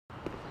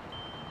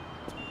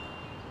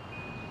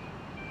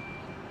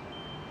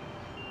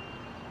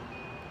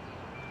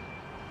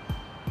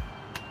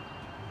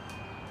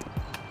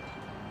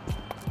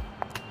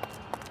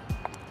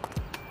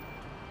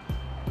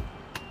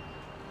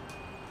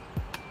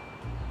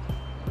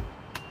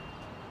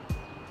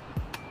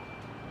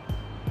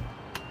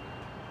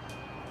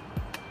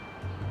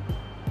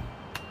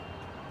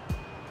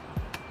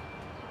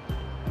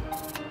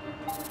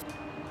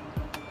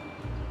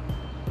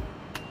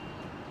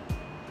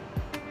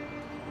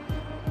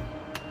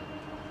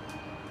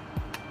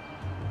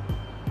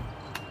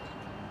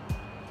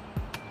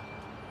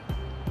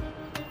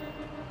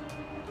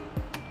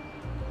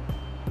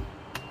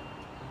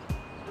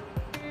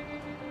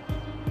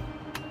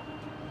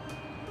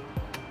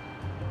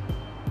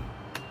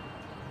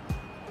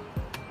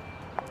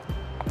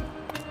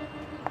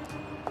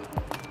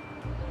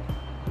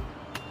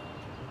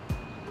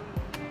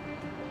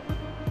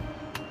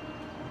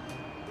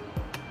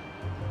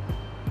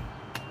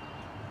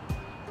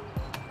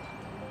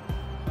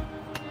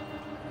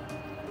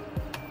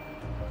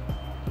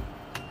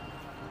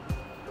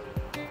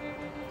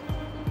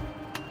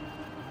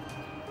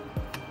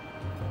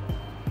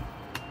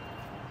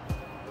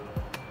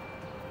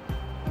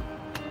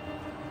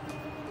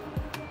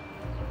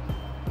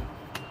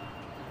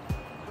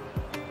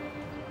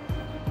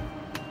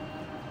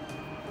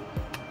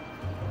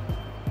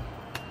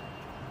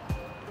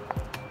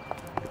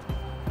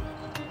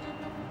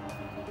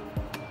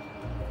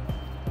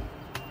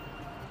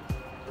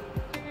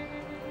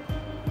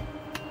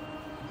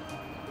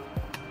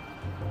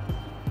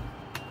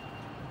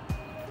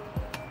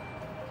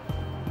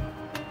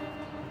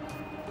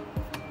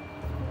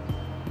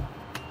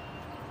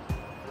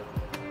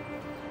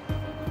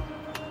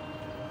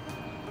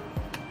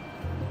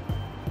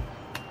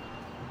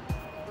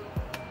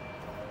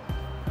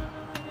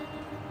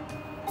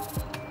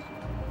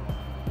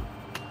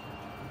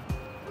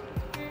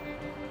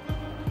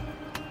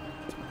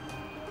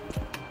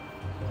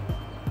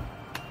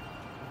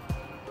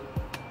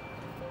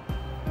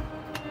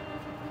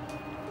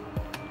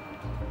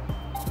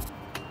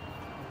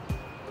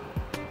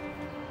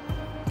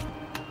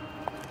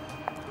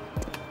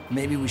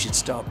Maybe we should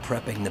start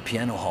prepping the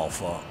piano hall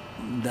for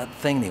that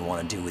thing they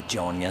want to do with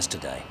John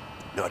yesterday.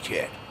 Not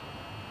yet.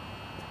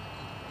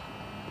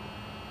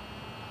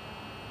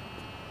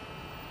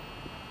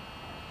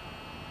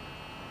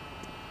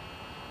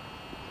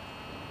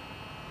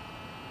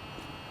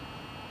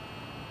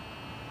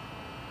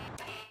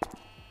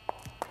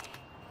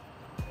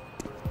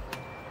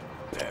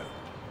 There.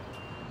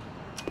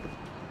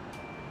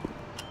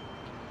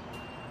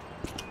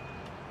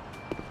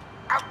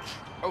 Ouch!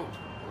 Oh.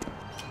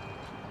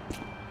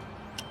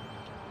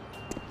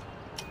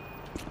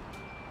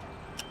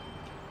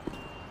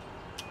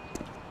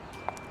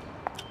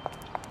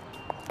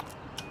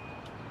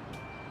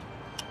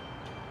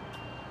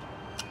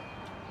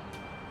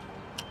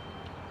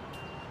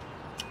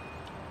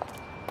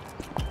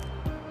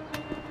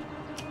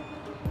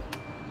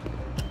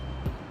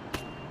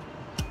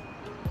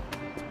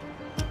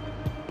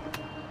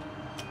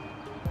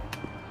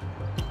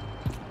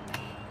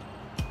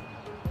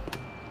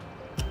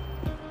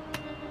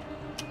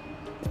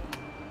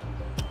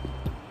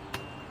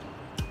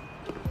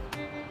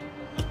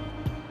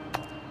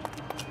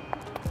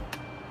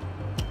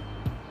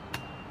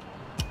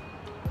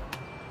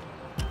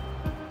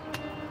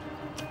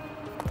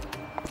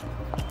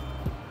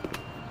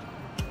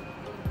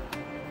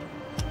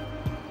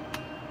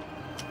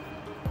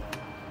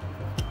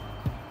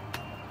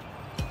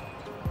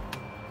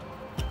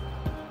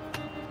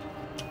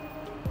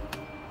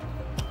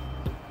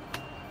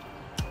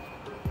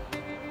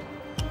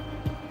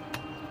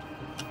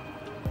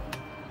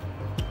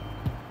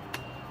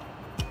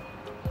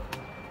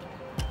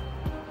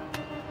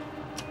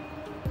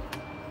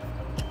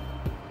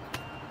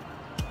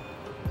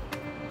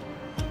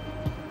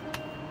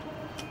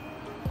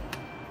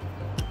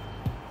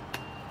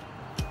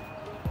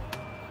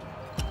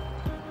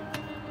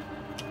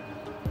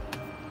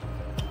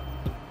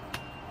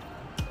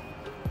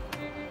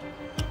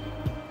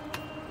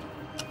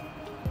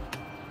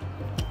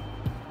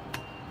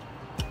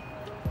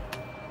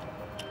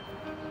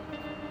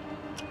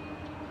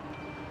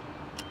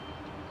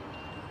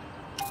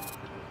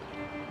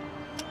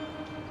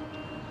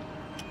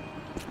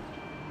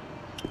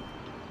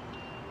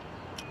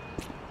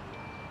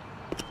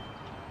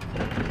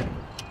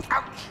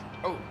 Ouch!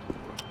 Oh.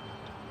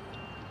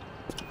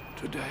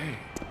 Today,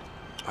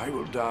 I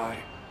will die.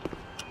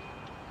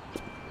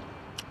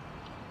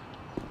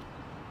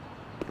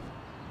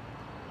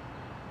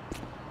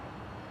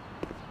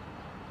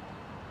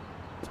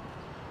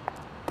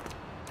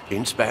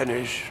 In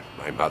Spanish,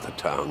 my mother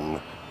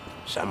tongue,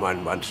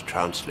 someone once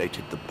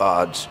translated the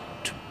bards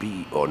to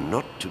be or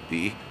not to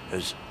be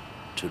as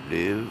to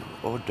live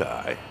or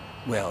die.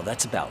 Well,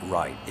 that's about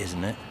right,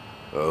 isn't it?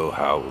 Oh,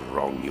 how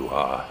wrong you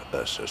are,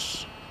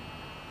 Ursus.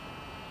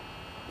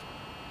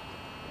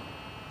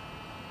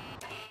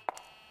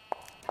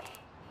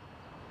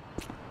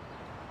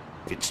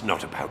 It's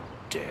not about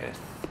death.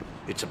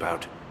 It's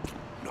about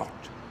not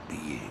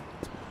being.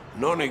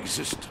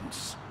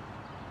 Non-existence.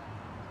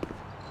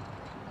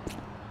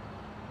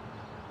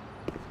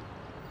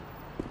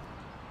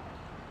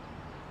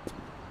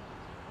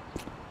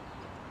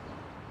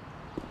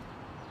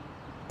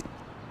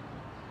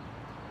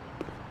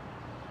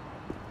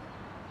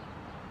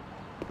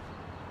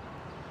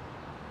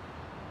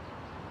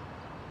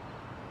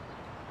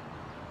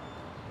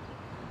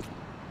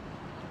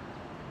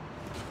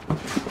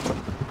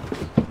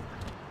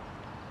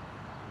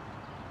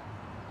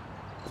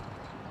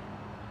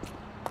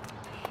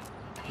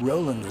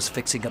 Roland was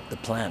fixing up the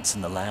plants in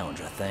the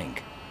lounge, I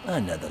think.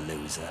 Another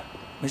loser.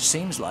 It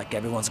seems like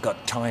everyone's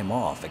got time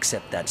off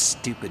except that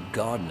stupid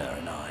gardener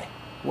and I.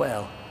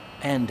 Well,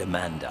 and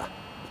Amanda.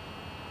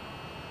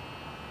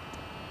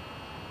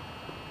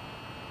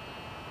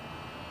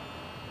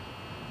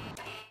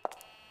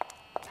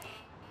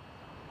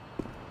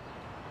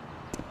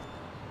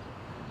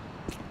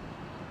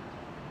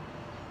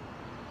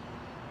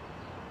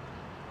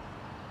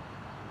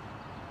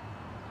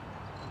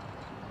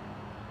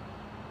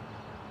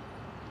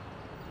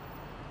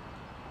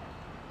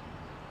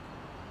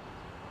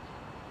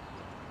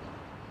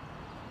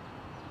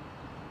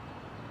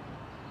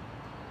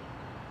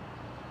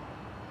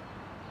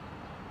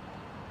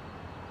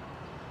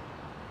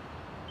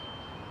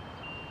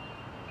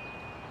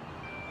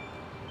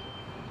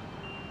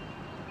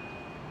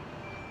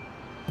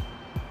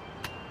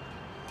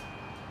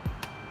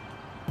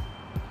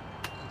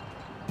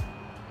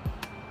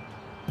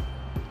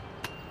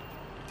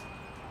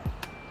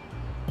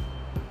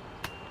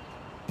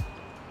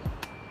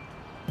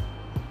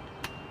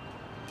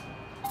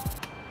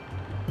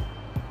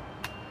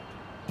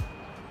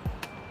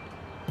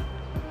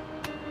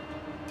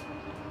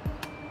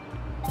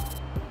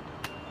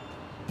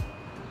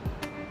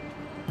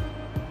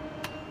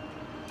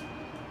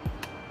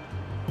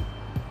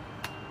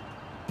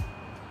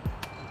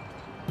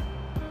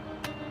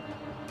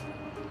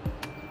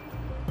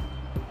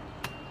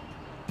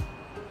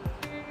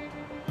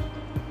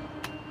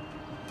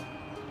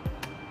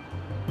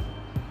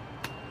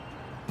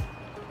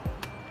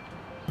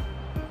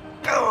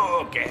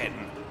 Go again.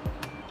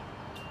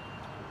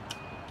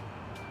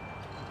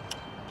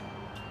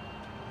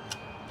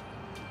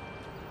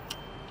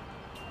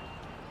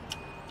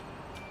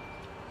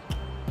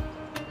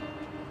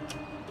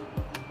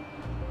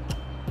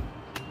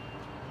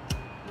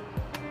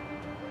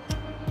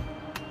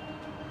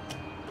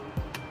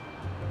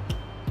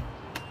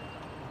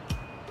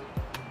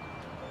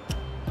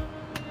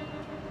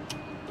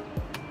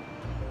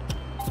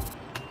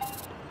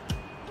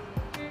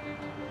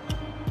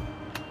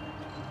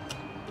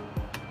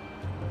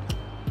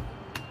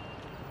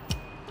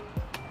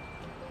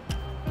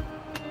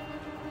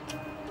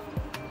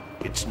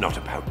 not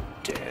about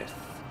death.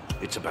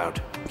 It's about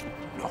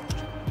not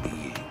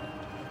being.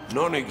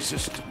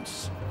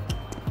 Non-existence.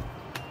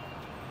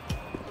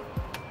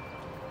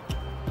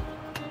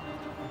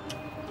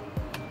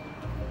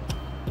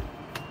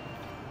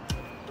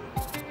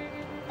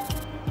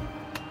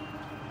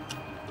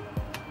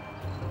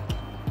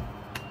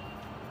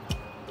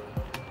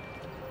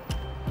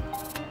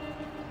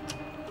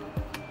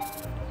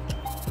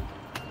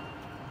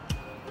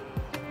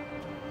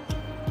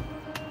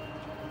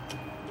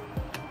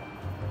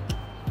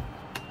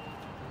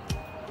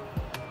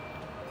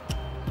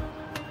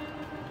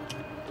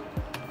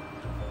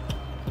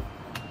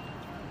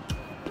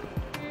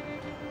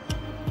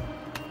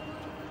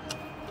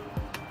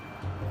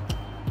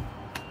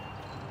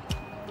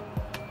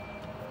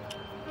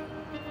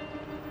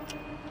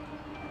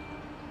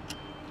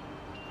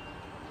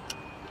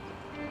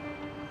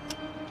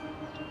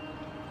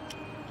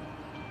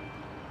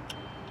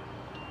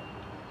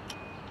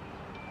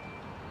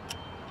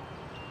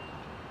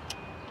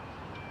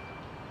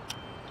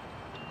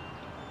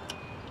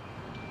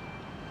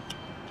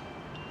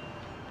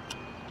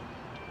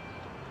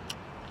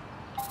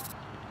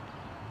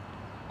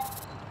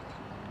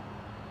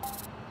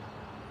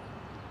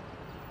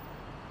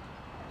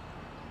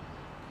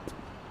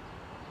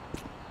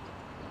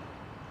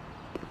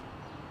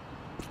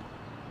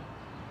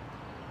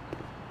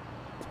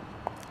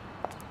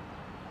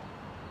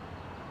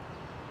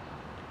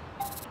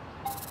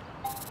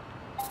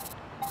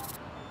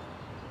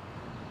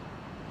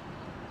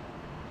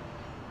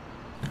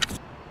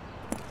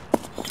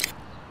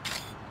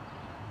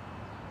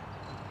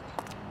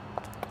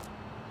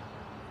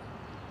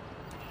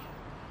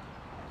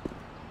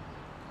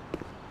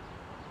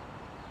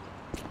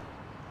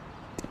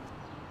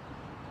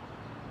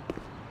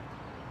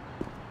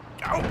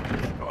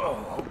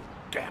 Oh,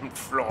 damn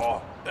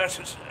floor. Let's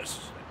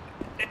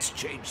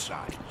change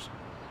sides.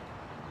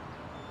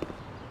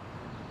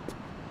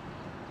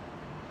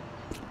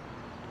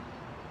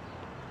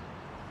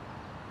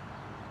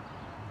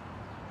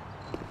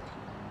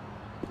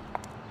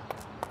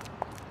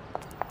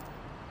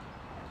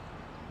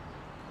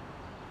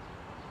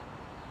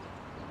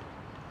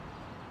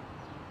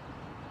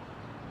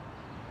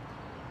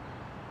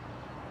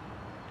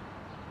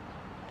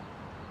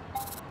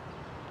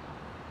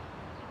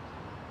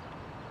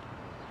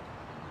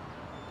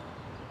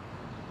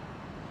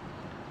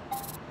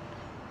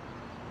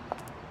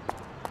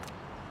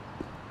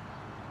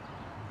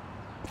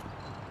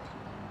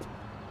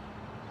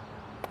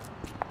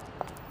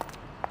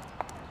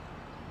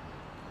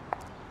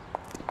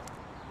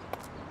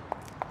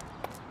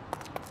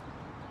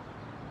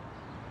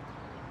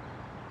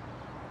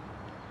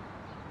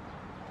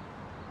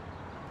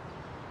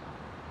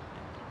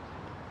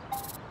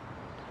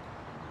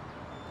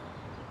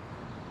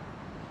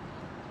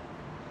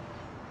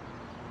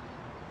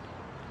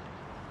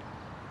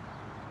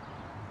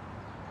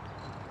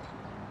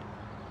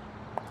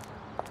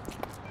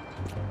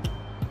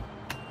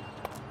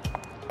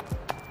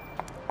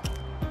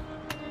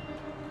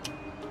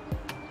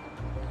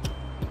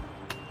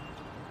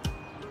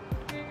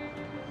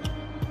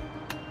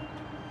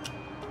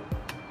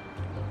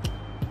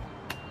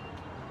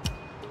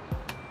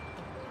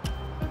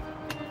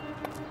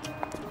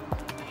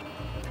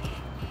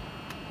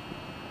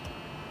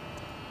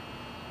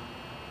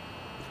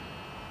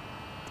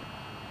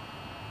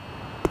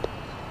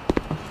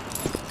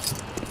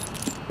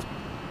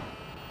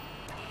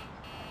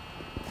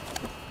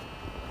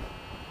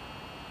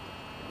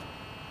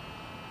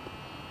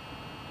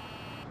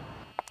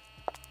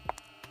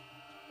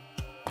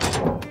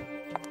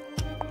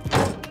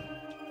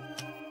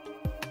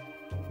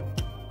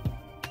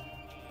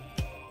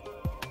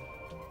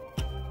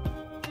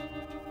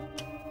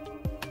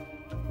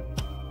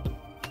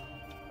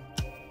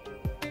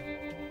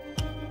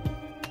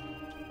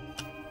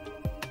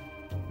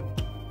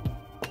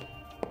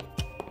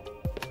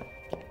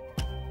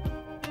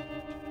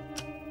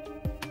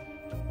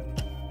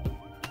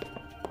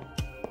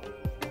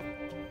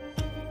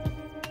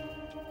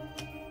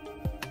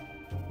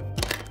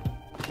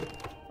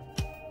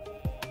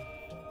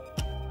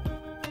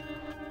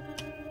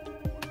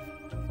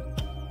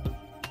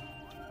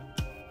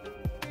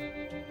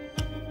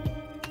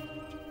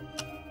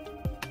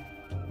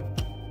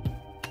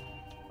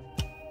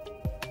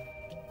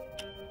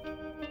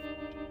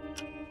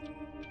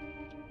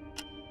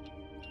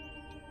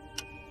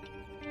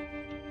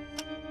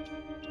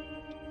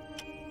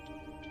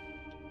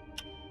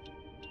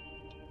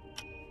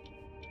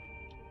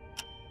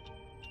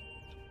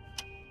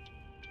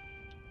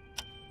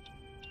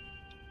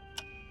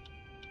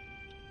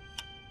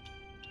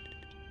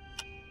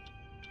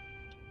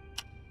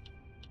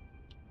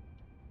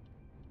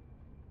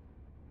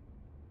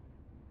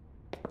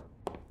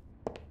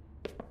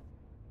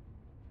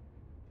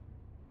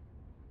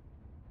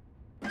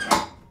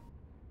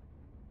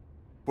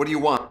 What do you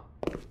want?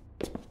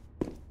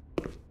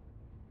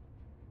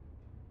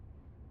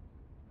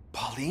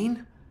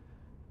 Pauline?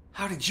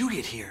 How did you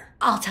get here?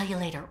 I'll tell you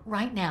later.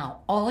 Right now,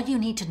 all you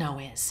need to know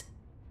is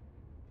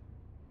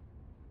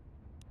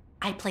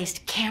I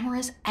placed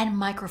cameras and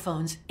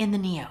microphones in the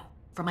Neo.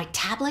 From my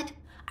tablet,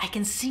 I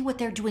can see what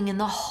they're doing in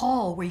the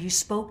hall where you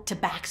spoke to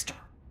Baxter.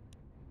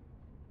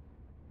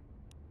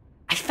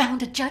 I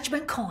found a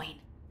judgment coin.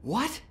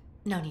 What?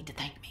 No need to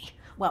thank me.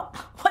 Well,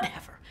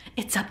 whatever.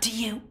 It's up to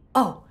you.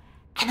 Oh,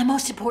 and the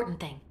most important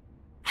thing.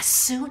 As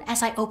soon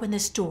as I open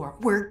this door,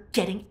 we're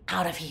getting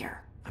out of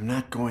here. I'm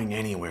not going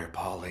anywhere,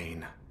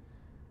 Pauline.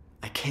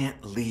 I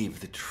can't leave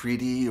the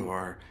treaty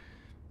or...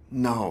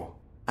 No,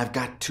 I've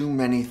got too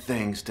many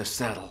things to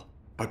settle.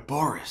 But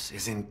Boris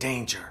is in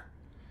danger.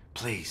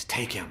 Please,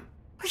 take him.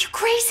 Are you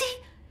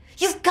crazy?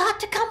 You've got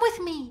to come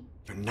with me.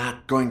 You're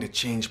not going to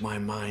change my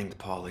mind,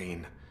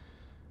 Pauline.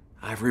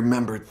 I've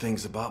remembered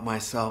things about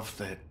myself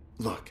that...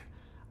 Look,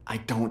 I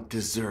don't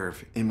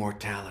deserve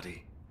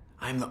immortality.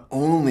 I'm the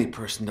only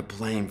person to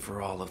blame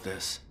for all of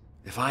this.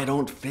 If I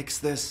don't fix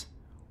this,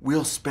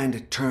 we'll spend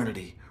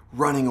eternity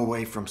running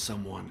away from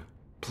someone.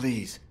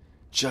 Please,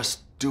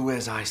 just do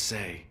as I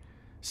say.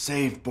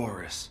 Save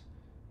Boris,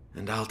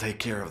 and I'll take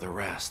care of the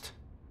rest.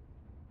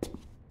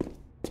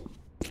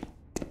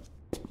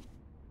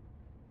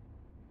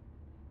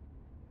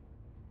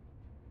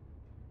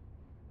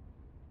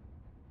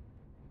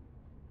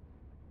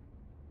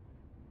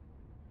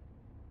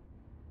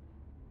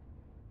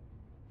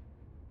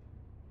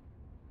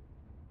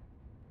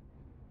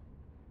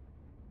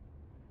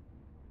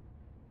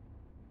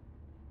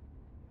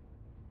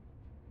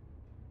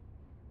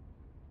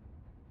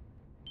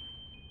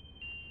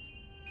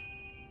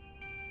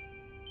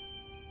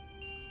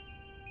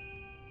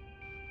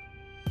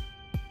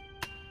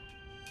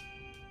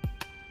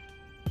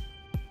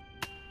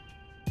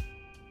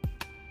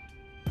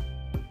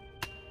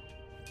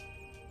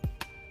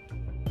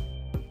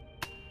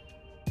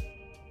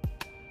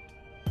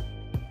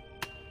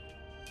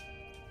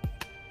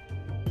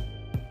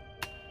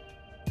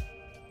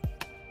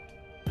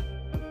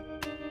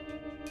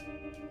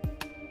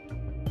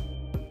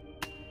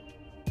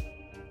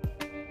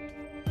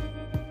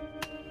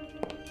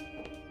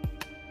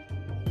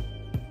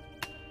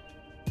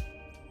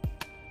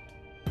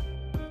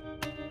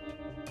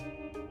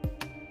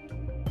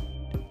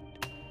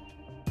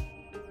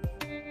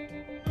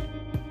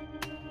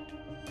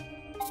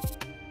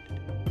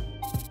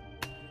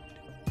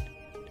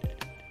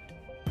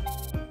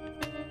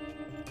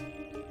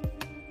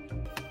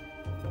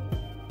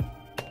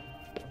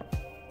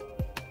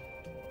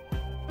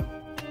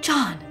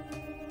 John!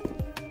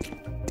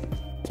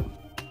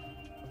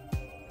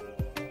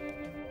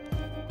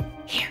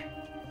 Here,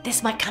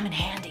 this might come in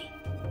handy.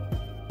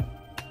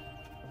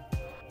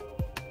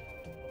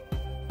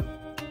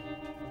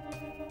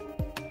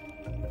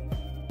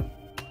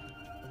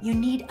 You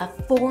need a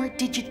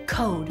 4-digit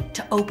code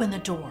to open the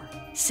door.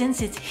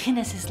 Since it's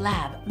Hinnes's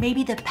lab,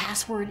 maybe the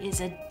password is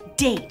a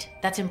date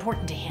that's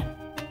important to him.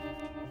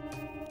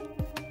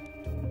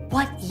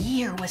 What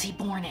year was he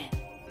born in?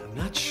 I'm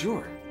not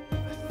sure.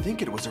 I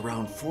think it was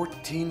around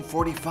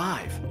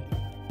 1445.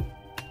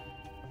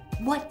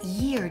 What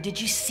year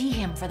did you see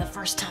him for the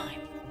first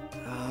time?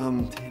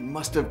 It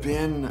must have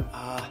been,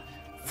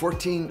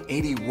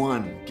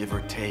 1481, give or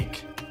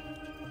take.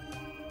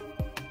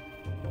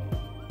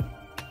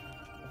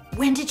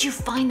 When did you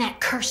find that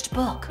cursed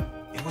book?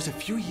 It was a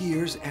few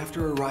years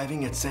after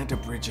arriving at Santa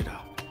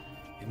Brigida.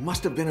 It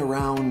must have been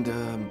around,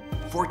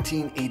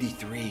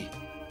 1483.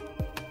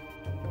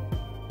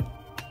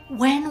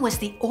 When was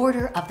the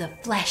Order of the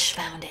Flesh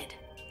founded?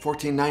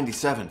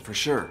 1497, for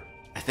sure,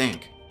 I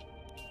think.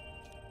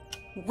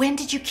 When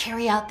did you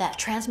carry out that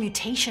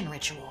transmutation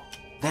ritual?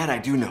 That I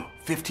do know,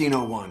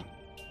 1501.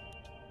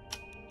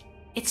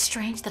 It's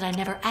strange that I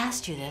never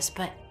asked you this,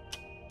 but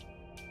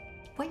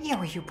what year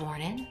were you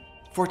born in?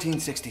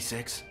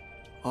 1466,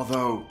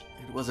 although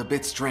it was a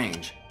bit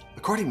strange.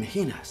 According to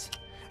Hinnes,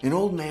 an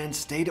old man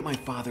stayed at my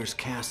father's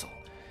castle.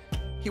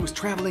 He was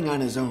traveling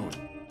on his own.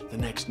 The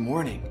next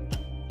morning,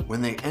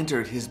 when they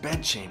entered his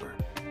bedchamber,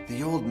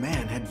 the old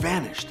man had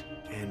vanished,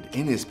 and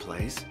in his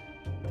place,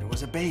 there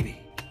was a baby.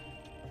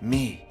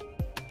 Me.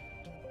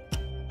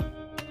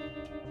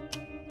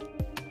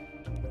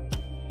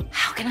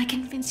 How can I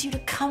convince you to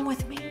come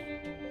with me?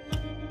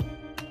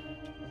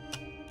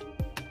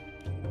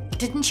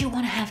 Didn't you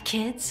want to have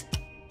kids?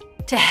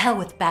 To hell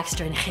with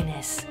Baxter and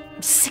Hinnes.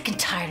 I'm sick and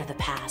tired of the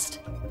past.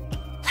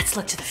 Let's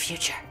look to the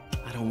future.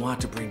 I don't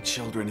want to bring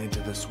children into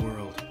this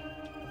world.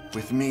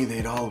 With me,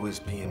 they'd always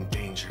be in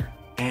danger.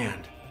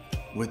 And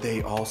would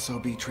they also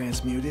be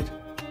transmuted?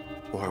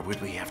 Or would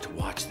we have to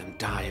watch them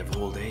die of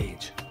old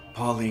age?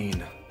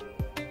 Pauline,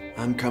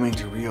 I'm coming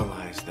to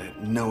realize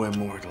that no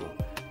immortal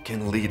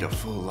can lead a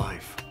full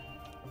life.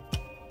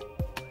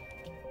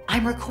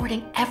 I'm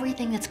recording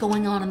everything that's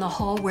going on in the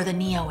hall where the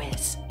Neo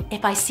is.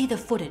 If I see the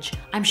footage,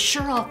 I'm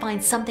sure I'll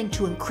find something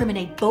to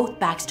incriminate both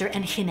Baxter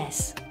and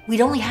Hinnes.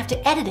 We'd only have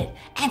to edit it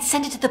and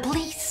send it to the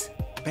police.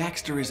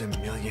 Baxter is a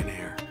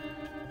millionaire.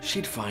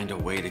 She'd find a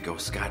way to go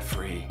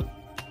scot-free.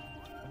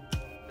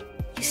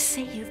 You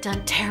say you've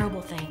done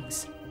terrible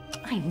things.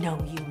 I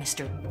know you,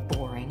 Mr.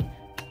 Boring.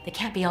 They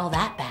can't be all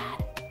that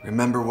bad.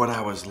 Remember what I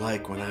was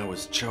like when I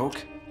was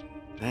Choke?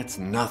 That's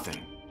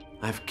nothing.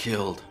 I've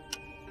killed,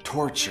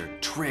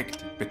 tortured,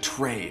 tricked,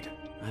 betrayed.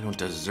 I don't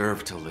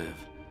deserve to live,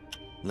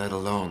 let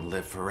alone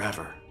live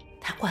forever.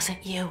 That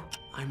wasn't you.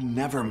 I'm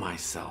never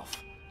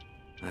myself.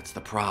 That's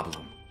the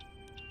problem.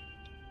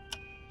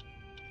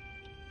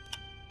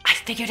 I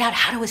figured out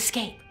how to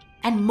escape,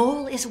 and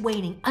Mole is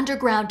waiting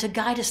underground to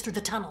guide us through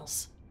the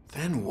tunnels.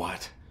 Then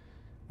what?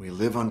 We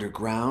live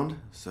underground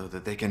so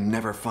that they can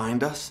never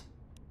find us?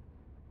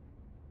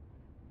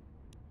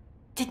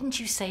 Didn't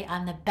you say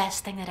I'm the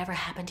best thing that ever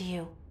happened to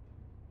you?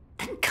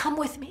 Then come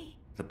with me.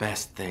 The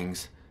best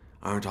things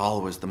aren't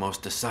always the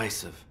most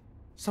decisive.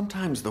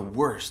 Sometimes the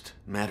worst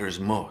matters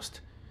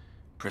most,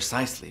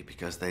 precisely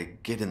because they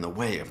get in the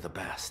way of the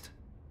best.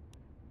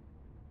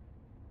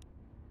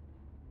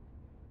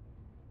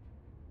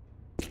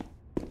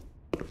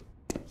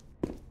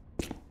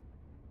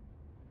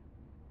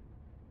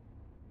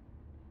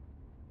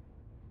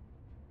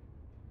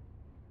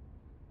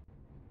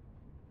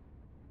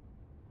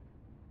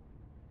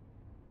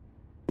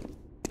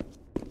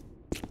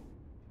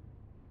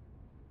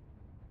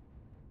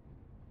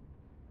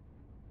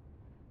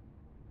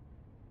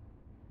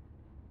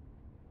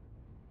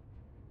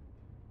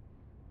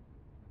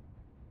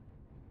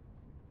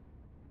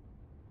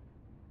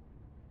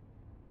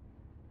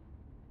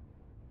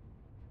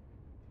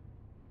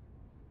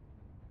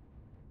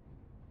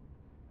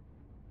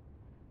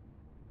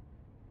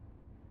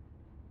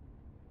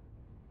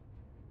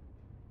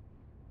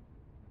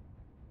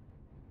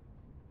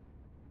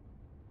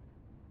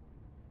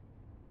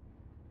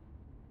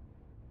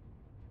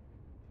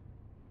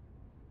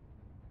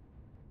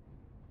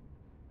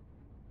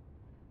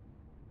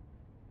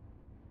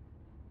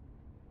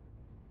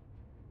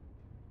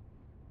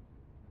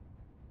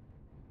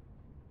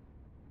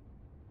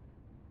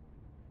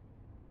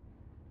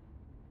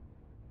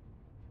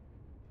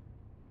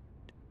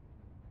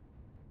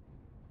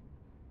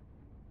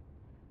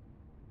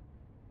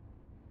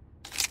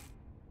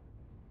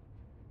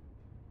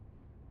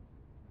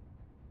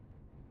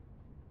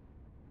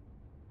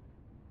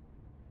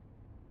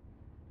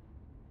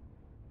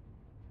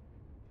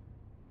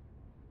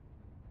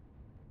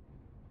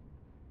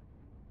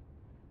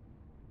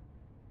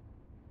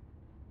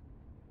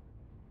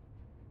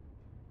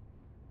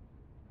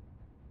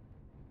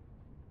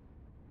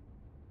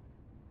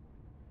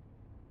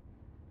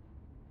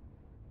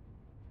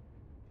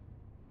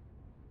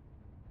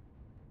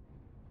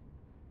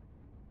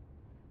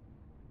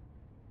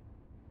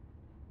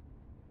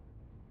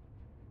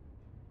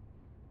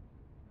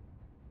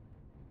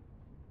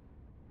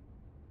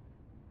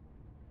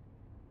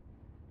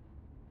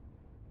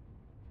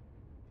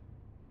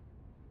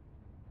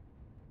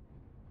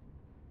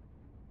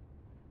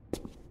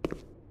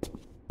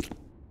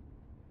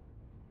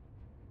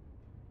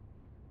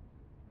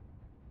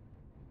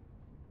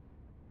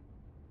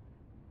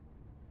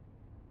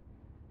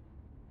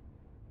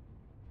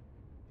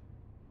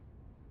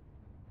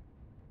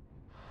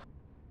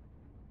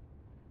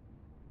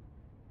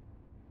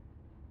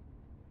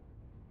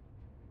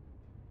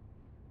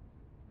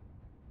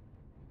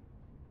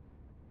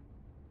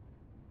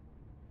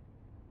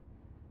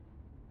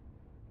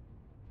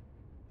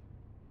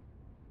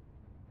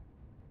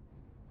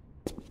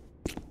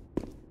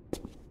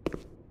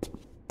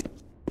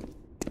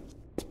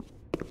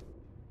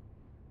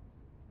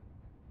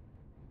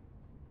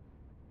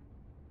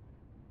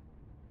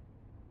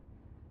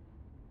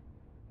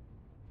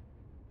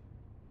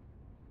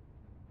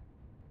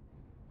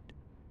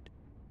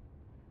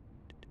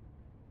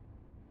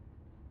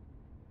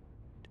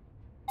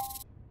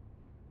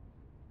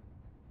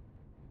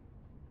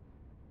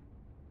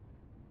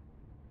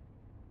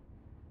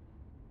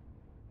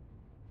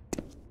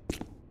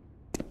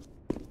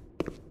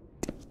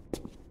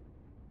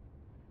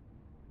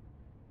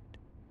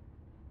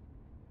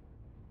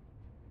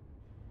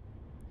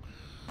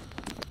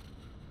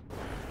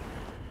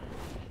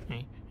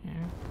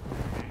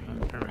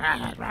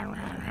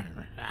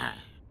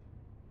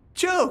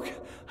 Joke!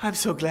 I'm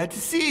so glad to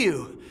see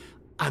you.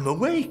 I'm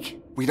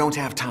awake. We don't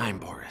have time,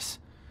 Boris.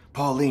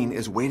 Pauline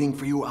is waiting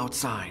for you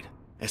outside.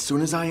 As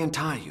soon as I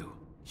untie you,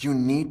 you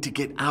need to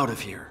get out of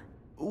here.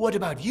 What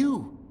about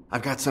you?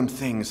 I've got some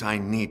things I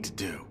need to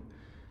do.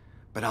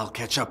 But I'll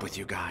catch up with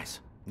you guys.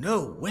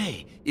 No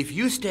way. If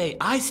you stay,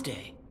 I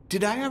stay.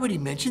 Did I already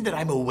mention that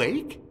I'm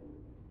awake?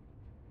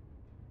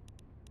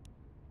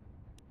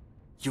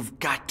 You've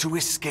got to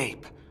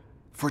escape.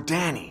 For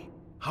Danny.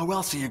 How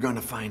else are you going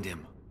to find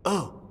him?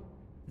 Oh,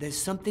 there's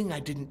something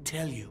I didn't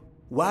tell you.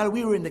 While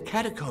we were in the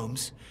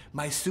catacombs,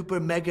 my super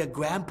mega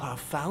grandpa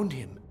found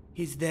him.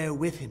 He's there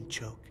with him,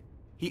 Choke.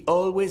 He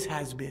always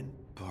has been.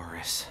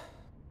 Boris.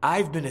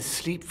 I've been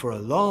asleep for a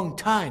long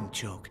time,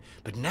 Choke,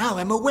 but now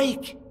I'm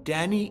awake.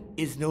 Danny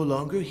is no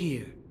longer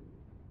here.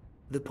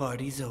 The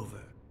party's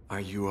over.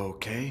 Are you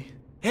okay?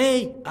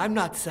 Hey, I'm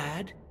not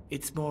sad.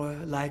 It's more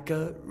like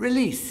a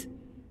release.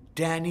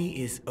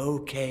 Danny is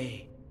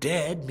okay.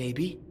 Dead,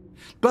 maybe.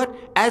 But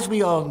as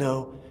we all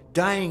know,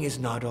 dying is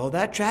not all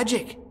that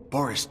tragic.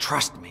 Boris,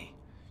 trust me.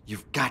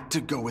 You've got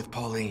to go with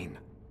Pauline.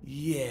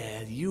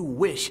 Yeah, you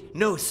wish.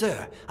 No,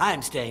 sir.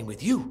 I'm staying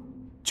with you.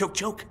 Choke,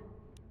 choke.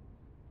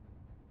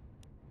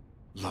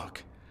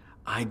 Look,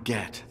 I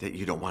get that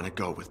you don't want to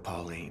go with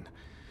Pauline,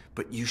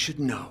 but you should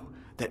know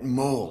that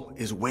Mole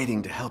is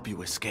waiting to help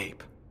you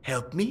escape.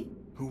 Help me?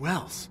 Who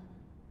else?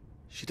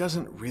 She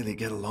doesn't really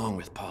get along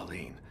with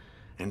Pauline,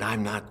 and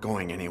I'm not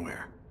going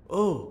anywhere.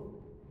 Oh,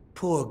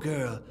 poor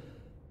girl.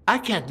 I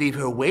can't leave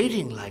her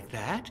waiting like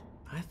that.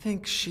 I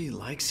think she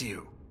likes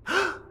you.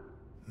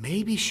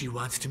 Maybe she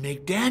wants to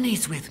make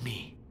Danny's with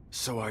me.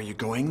 So are you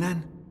going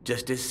then?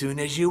 Just as soon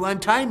as you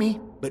untie me,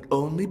 but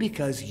only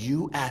because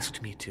you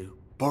asked me to.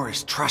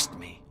 Boris, trust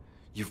me.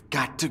 You've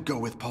got to go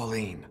with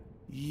Pauline.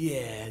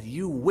 Yeah,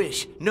 you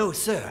wish. No,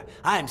 sir.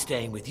 I'm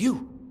staying with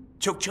you.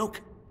 Choke,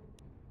 choke.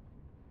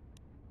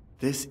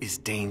 This is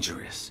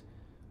dangerous.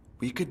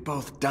 We could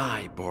both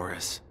die,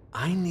 Boris.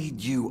 I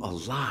need you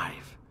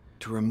alive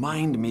to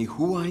remind me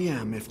who I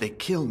am if they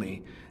kill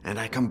me and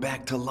I come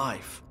back to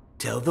life.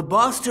 Tell the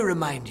boss to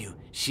remind you.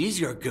 She's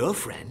your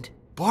girlfriend.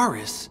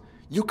 Boris,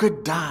 you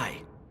could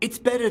die. It's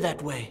better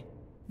that way.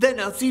 Then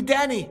I'll see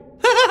Danny.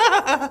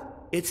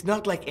 It's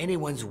not like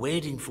anyone's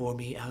waiting for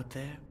me out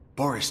there.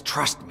 Boris,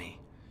 trust me.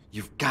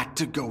 You've got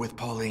to go with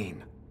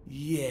Pauline.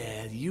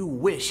 Yeah, you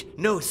wish.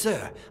 No,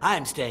 sir.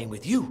 I'm staying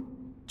with you.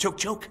 Choke,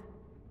 choke.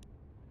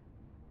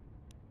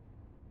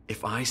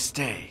 If I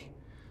stay,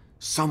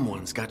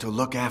 someone's got to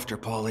look after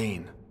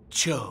Pauline.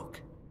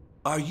 Choke.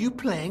 Are you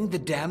playing the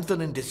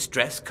damsel in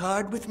distress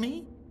card with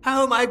me?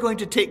 How am I going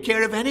to take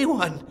care of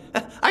anyone?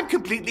 I'm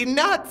completely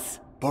nuts.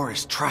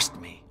 Boris,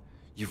 trust me.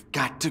 You've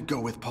got to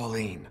go with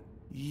Pauline.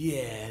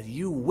 Yeah,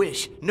 you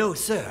wish. No,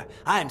 sir.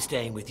 I'm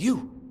staying with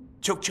you.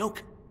 Choke,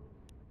 choke.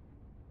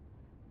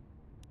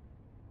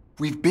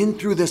 We've been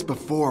through this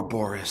before,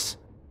 Boris.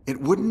 It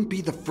wouldn't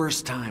be the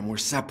first time we're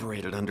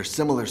separated under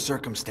similar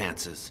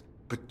circumstances.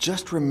 But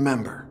just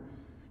remember,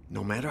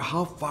 no matter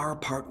how far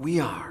apart we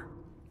are,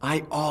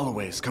 I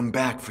always come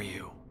back for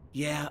you.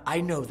 Yeah,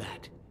 I know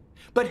that.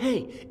 But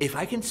hey, if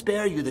I can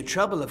spare you the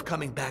trouble of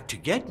coming back to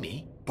get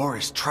me...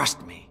 Boris,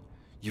 trust me.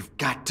 You've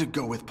got to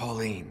go with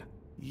Pauline.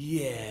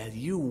 Yeah,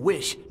 you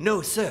wish.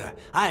 No, sir.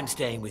 I'm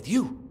staying with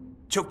you.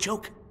 Choke,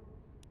 choke.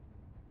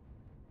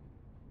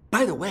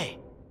 By the way,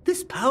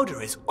 this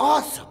powder is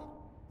awesome.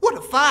 What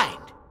a find.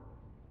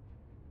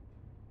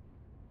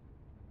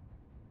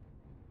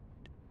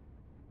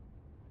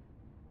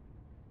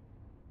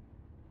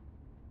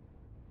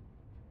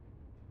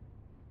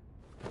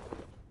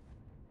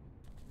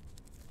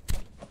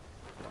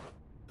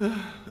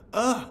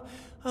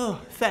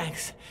 Oh,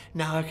 thanks.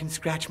 Now I can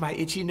scratch my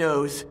itchy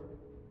nose.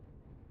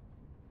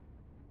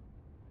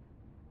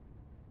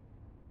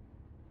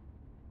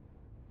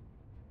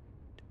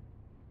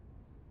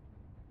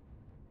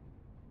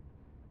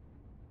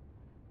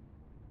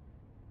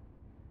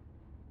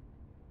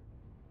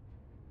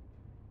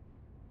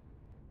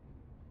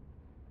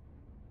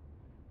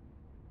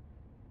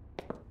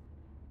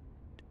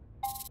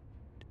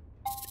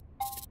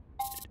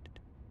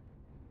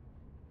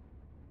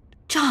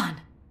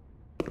 John!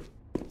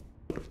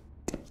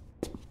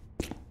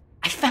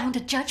 I found a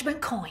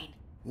judgment coin.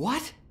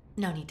 What?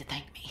 No need to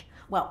thank me.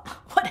 Well,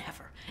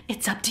 whatever.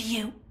 It's up to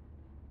you.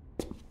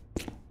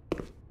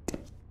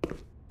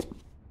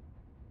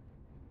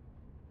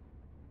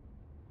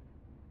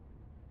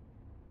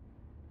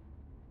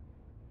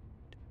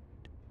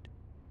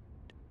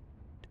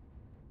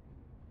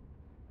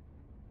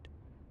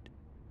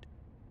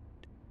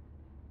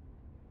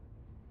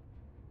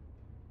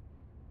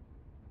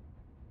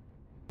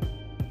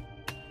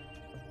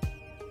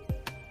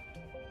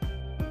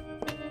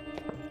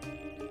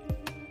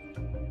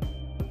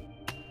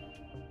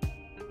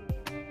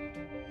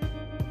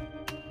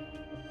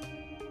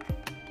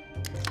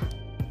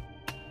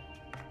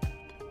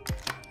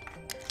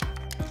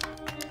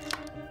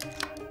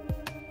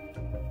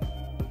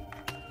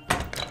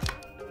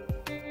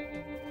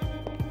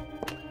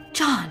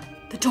 John,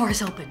 the door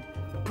is open.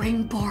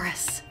 Bring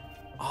Boris.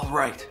 All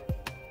right.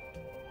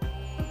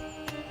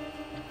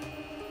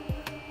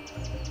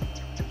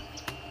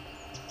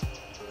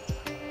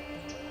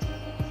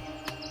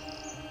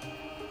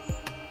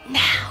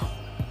 Now.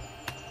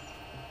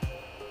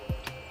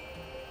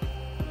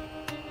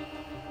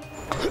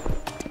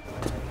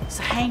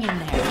 So hang in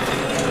there,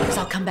 because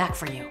I'll come back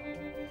for you.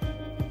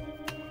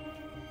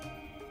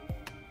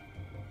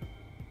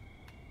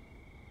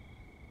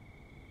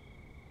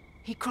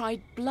 He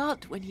cried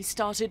blood when he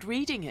started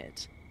reading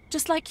it,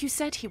 just like you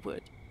said he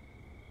would.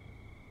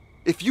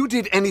 If you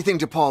did anything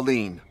to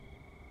Pauline...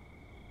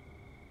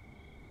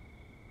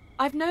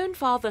 I've known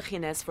Father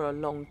Gines for a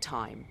long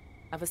time,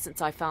 ever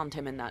since I found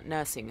him in that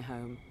nursing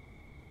home.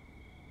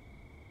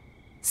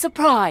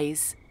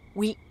 Surprise!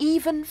 We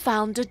even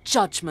found a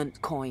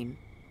judgment coin.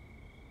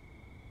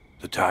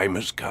 The time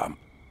has come.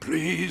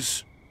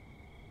 Please,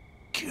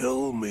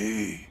 kill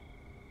me.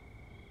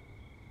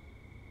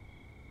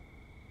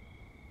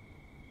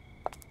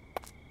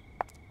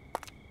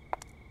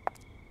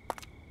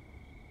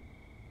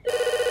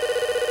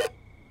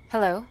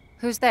 Hello,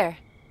 who's there?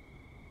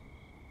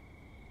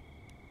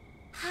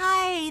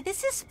 Hi,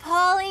 this is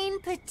Pauline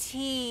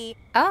Petit.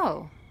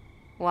 Oh,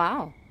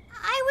 wow.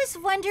 I was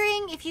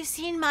wondering if you've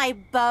seen my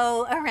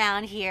beau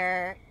around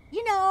here.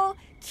 You know,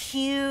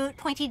 cute,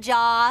 pointy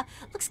jaw,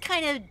 looks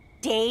kind of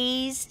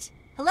dazed.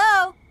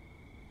 Hello?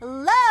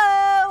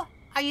 Hello?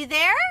 Are you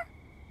there?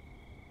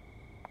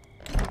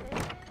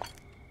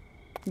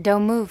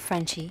 Don't move,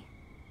 Frenchie,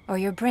 or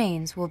your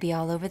brains will be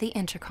all over the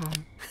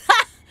intercom.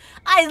 Ha!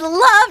 I'd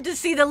love to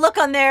see the look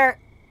on their...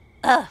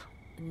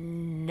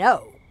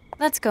 no.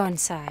 Let's go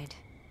inside.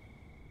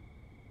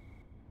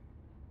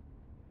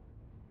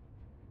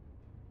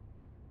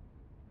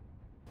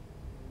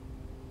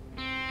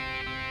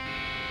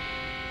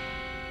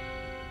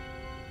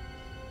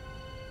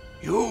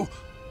 You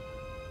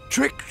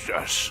tricked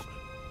us.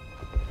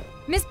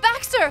 Miss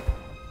Baxter!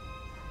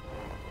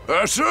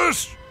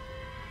 Ursus?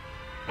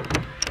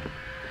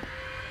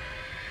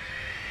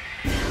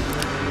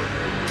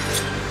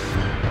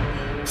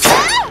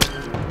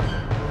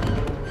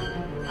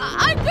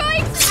 I'm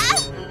going to...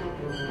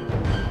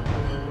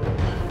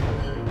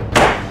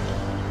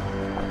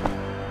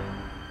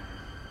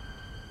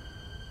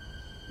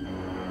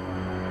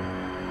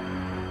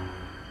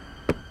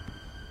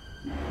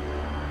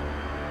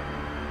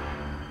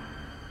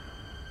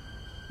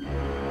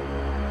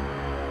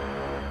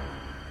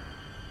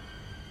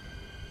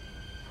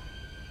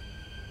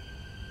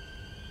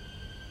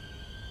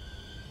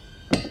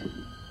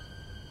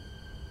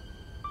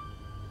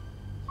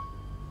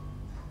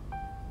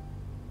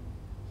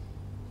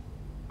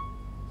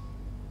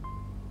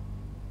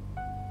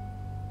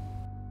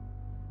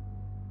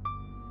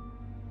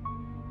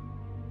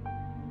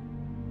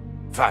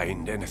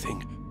 Find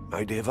anything,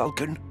 my dear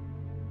Vulcan?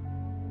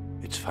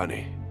 It's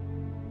funny.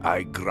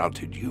 I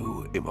granted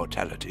you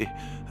immortality,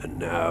 and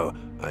now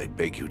I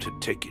beg you to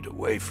take it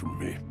away from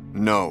me.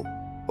 No.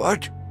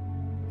 What?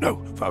 No,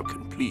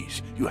 Vulcan,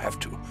 please. You have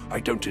to.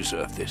 I don't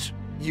deserve this.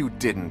 You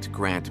didn't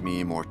grant me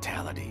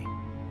immortality.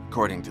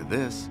 According to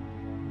this,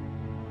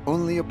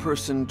 only a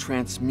person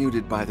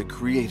transmuted by the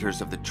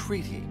creators of the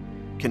treaty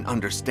can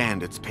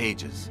understand its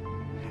pages.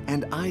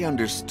 And I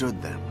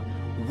understood them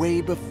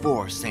way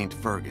before St.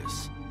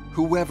 Fergus.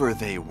 Whoever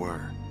they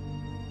were,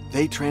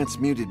 they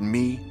transmuted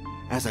me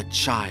as a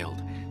child,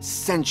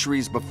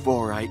 centuries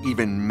before I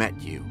even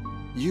met you.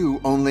 You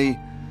only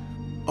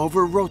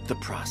overwrote the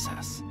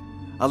process,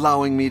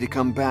 allowing me to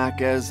come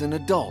back as an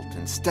adult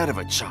instead of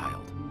a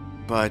child.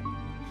 But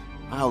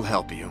I'll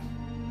help you.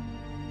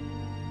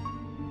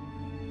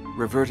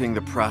 Reverting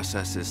the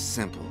process is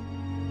simple.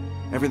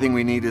 Everything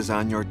we need is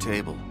on your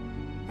table,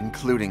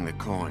 including the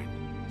coin.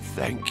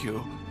 Thank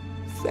you.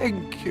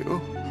 Thank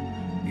you.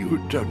 You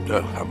don't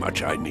know how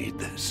much I need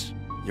this.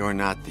 You're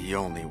not the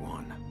only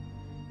one.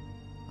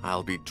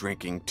 I'll be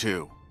drinking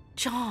too.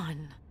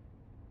 John.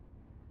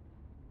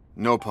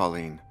 No,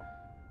 Pauline.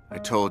 I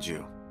told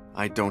you,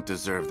 I don't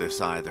deserve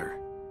this either.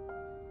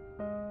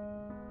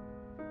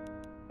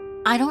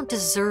 I don't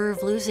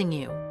deserve losing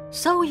you.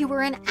 So you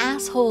were an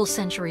asshole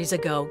centuries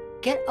ago.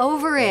 Get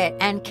over it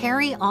and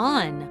carry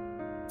on.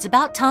 It's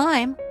about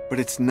time. But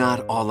it's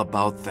not all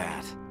about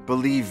that.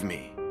 Believe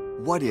me.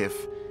 What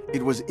if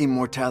it was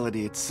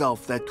immortality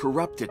itself that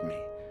corrupted me?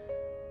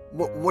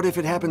 What if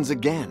it happens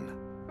again?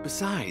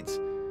 Besides,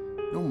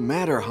 no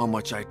matter how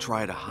much I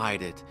try to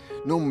hide it,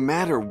 no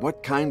matter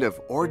what kind of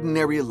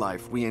ordinary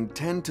life we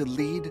intend to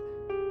lead,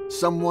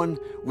 someone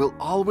will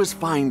always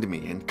find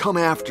me and come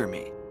after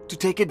me to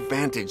take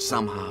advantage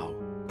somehow.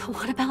 But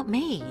what about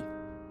me?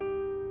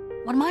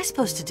 What am I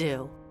supposed to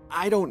do?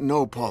 I don't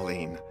know,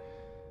 Pauline.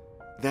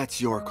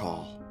 That's your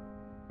call.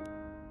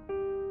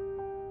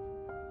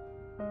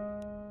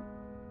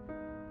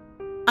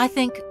 I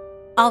think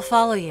I'll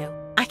follow you.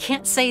 I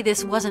can't say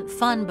this wasn't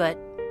fun, but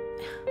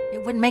it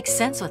wouldn't make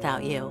sense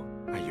without you.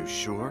 Are you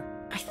sure?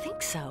 I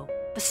think so.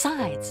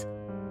 Besides,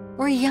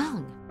 we're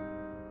young.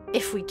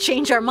 If we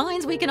change our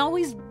minds, we can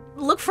always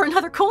look for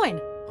another coin.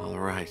 All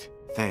right.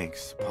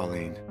 Thanks,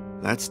 Pauline.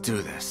 Let's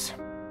do this.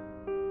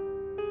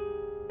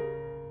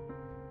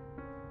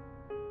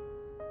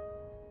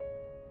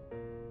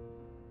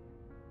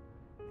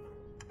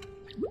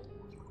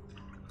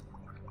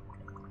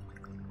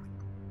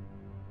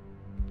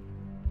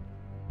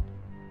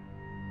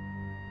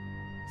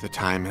 The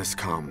time has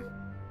come.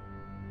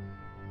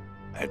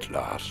 At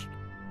last.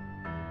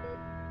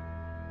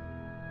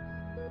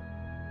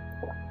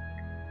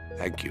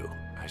 Thank you,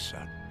 my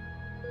son.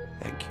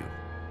 Thank you.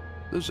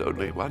 There's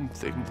only one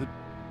thing that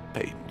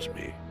pains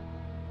me.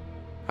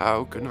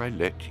 How can I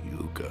let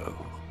you go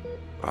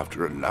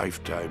after a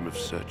lifetime of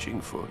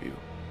searching for you?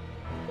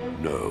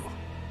 No.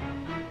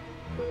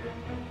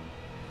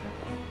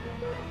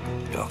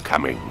 You're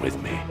coming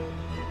with me.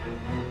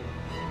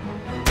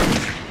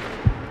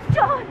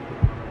 John!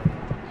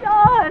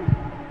 John!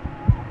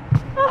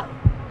 Oh,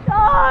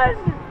 John!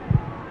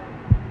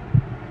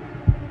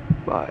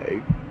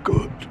 My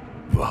good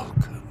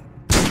Vulcan.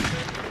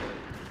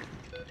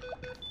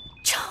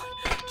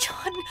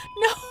 John,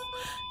 no,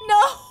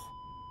 no!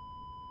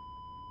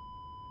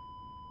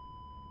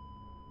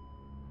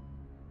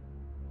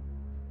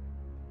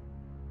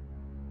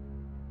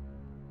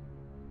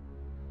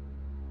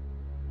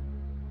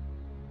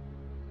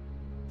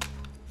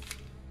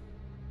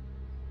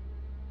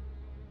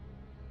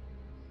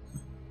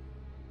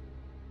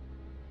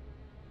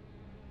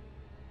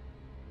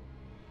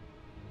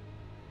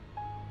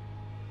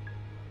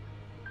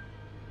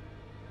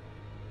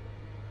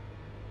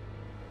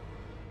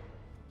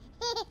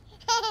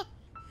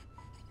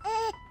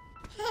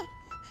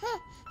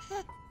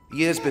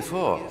 Years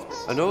before,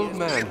 an old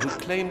man who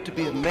claimed to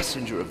be a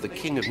messenger of the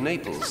King of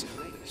Naples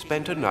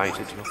spent a night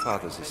at your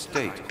father's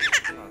estate.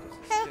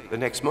 The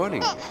next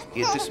morning,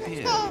 he had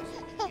disappeared,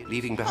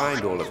 leaving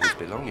behind all of his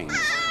belongings.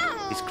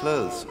 His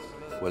clothes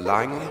were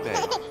lying on the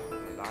bed,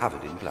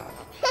 covered in blood.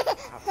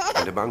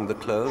 And among the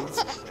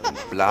clothes and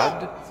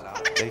blood,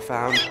 they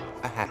found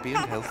a happy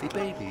and healthy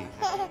baby.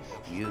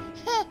 You.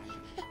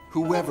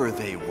 Whoever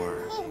they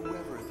were,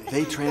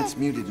 they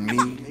transmuted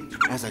me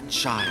as a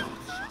child,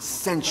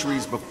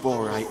 centuries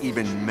before I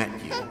even met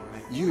you.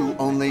 You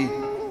only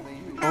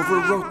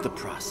overwrote the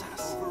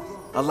process,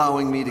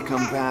 allowing me to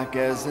come back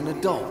as an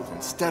adult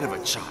instead of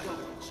a child.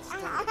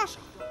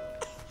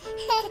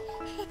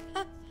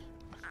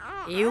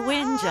 You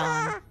win,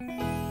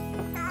 John.